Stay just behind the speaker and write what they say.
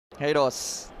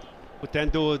Haydos.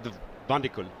 Utendu the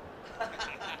Vandikul.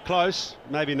 Close,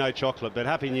 maybe no chocolate, but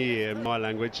Happy New Year in my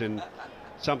language, and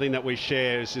something that we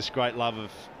share is this great love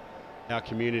of our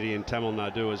community in Tamil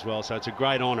Nadu as well. So it's a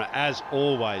great honour, as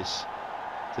always,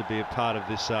 to be a part of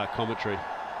this commentary.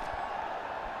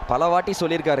 பல வாட்டி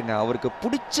சொல்லியிருக்காருங்க, அவருக்கு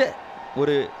பிடிச்ச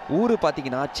ஒரு ஊர்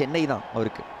பார்த்தீங்கன்னா சென்னை தான்.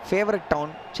 அவருக்கு favourite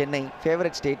down Chennai,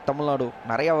 favourite state Tamil Nadu.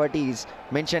 நிறையா வாட்டி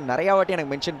நிறையா வாட்டி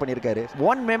எனக்கு மென்ஷன் பண்ணியிருக்காரு.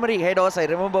 One memory Haydos I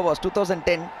remember was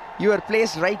 2010. You were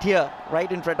placed right here,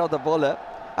 right in front of the bowler,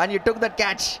 and you took that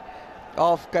catch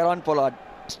of Karan Pollard.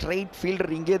 Straight fielder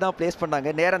இங்கே தான் place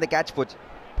பண்ணாங்க, நேரம் அந்த கேட்ச் போச்சு.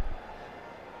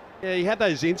 Yeah, he had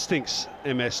those instincts,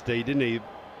 MSD, didn't he?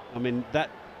 I mean, that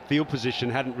field position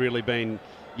hadn't really been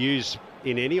used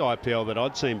in any IPL that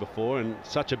I'd seen before, and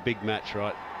such a big match,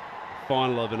 right?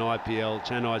 Final of an IPL,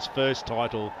 Chennai's first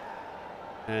title,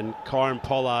 and Karan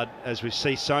Pollard, as we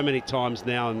see so many times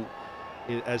now, and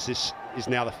as this is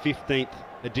now the 15th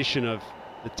edition of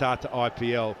the TATA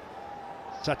IPL,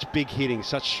 such big hitting,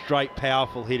 such straight,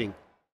 powerful hitting.